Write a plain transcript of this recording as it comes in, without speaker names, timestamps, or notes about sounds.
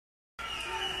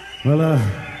Well,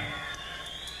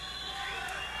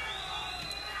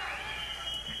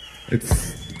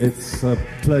 it's a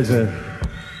pleasure.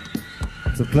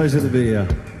 It's a pleasure to be here.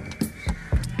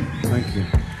 Thank you.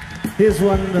 Here's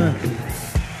one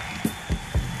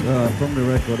from the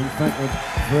record. In fact,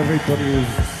 for everybody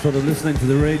who's sort of listening to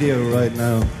the radio right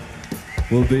now,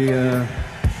 will be. I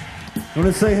want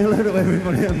to say hello to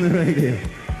everybody on the radio.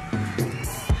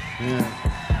 Yeah.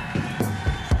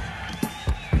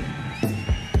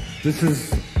 This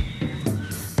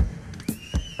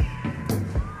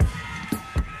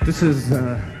is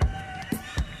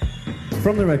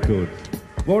from the record,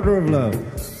 Water of Love.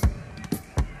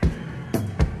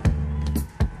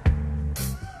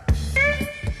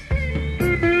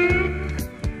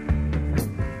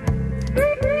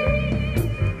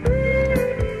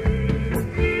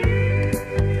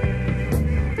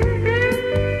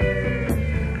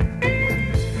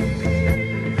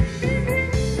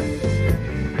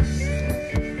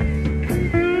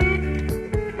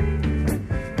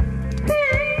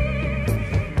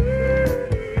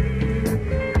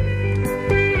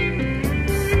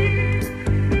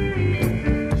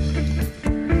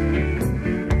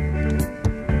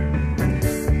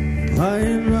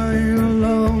 Riding a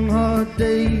long hard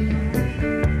day,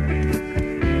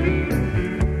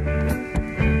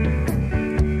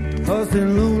 lost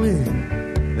and lonely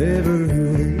every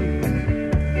way.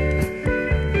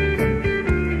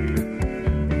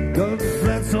 Got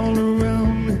flats all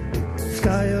around me,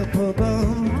 sky up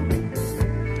above.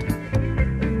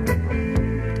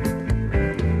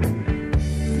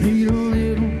 Need a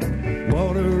little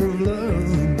water of love.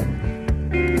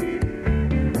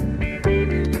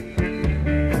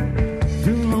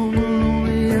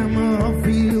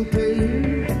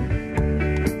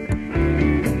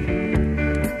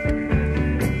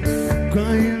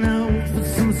 Crying out for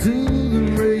some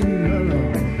soothing rain.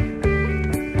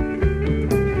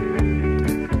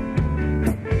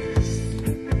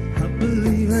 I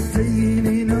believe I've taken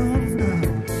enough now.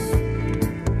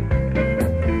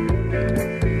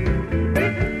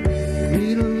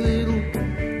 Need a little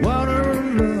water of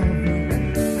love.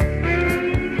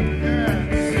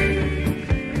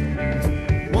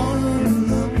 Water of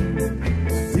love,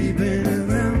 deeping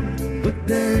around, but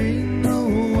there ain't no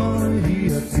water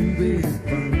here to be.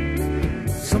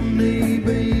 Someday,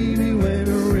 baby, when a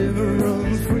river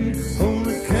runs free,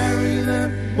 gonna carry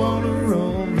that water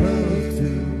of love to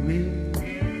me.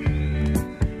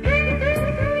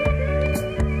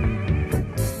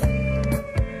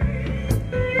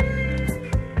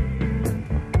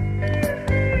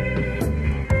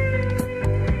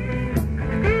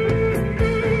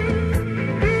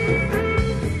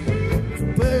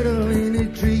 Petal in a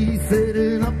tree,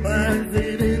 sitting up,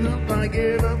 I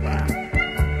give up.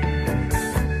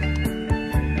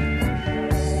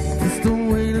 Still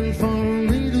waiting for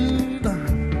me to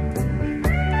die.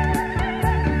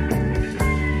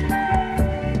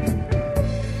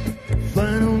 If I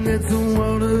don't get some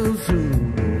water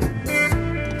soon,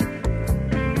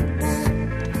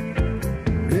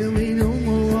 there'll be no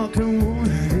more walking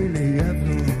water in the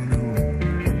afternoon.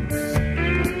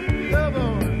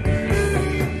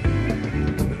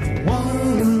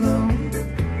 Water alone,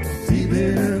 deep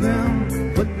in the ground,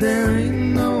 but there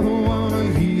ain't no water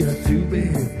here to be.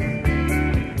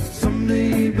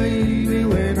 Someday, baby,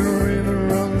 when the river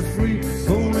runs free,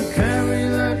 gonna carry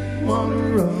that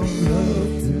water of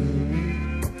love to me.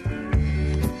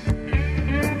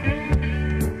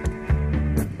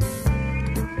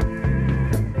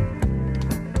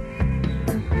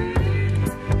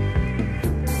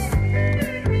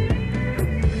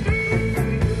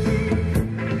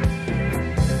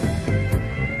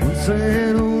 Once I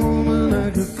had a woman I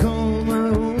could call my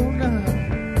own now.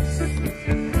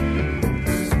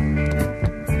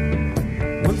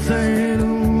 Once I had a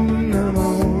woman, now my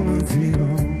woman feet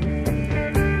on.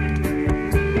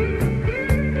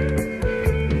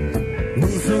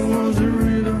 Once there was a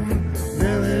river,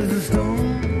 now there's a storm.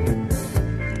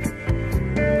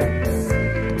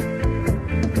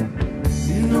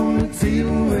 You know it's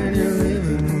evil when you're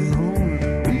living alone.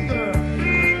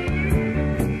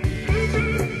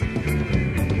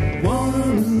 Water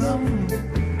of love,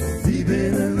 deep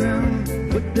in the ground,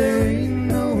 but there ain't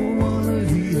no water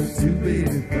here to be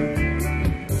found.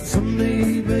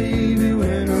 Someday, baby,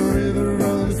 when the river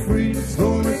runs free,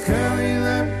 gonna carry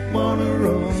that water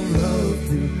of love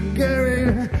to carry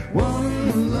that water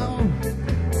of love,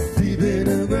 deep in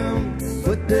the ground,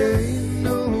 but there ain't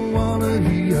no water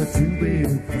here to be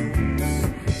found.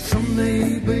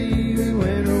 Someday, baby,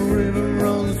 when the river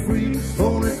runs free,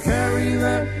 gonna carry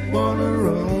that water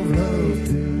of love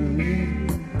to me.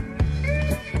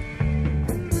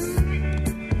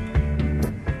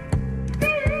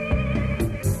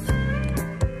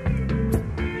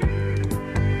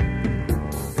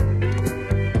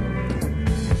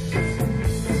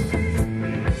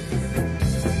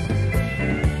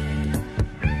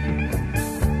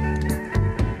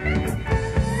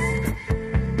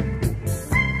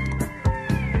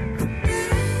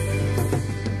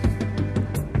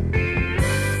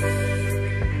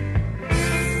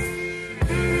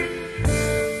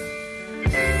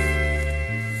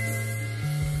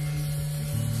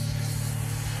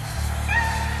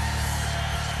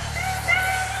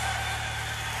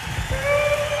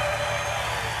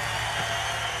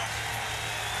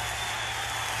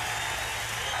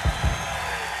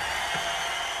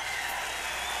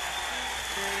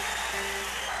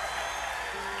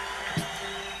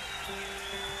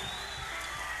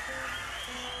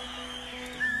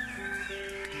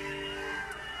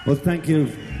 Well, thank you.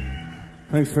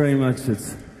 Thanks very much.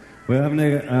 We're having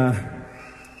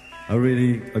a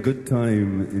really good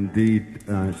time indeed,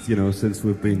 you know, since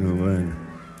we've been away.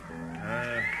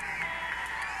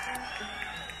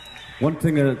 One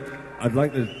thing that I'd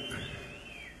like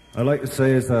to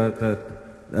say is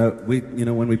that we, you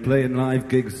know, when we play in live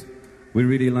gigs, we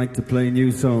really like to play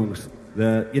new songs.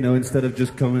 That, you know, instead of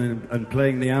just coming in and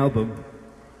playing the album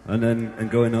and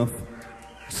going off.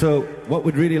 So what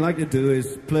we'd really like to do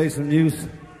is play some new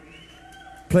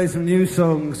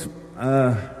songs,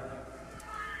 but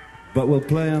we'll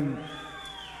play them.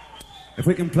 If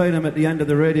we can play them at the end of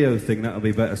the radio thing, that'll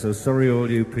be better. So sorry,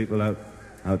 all you people out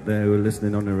there who are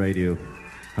listening on the radio.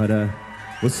 But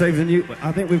we'll save the new.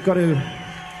 I think we've got to.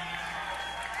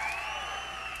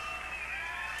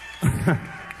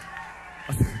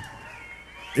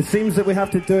 It seems that we have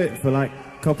to do it for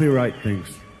like copyright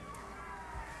things.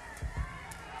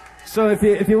 So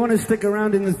if you want to stick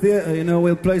around in the theatre, you know,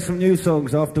 we'll play some new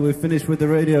songs after we've finished with the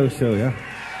radio show, yeah?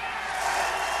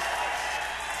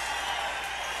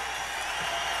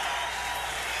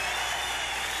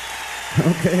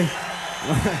 Okay.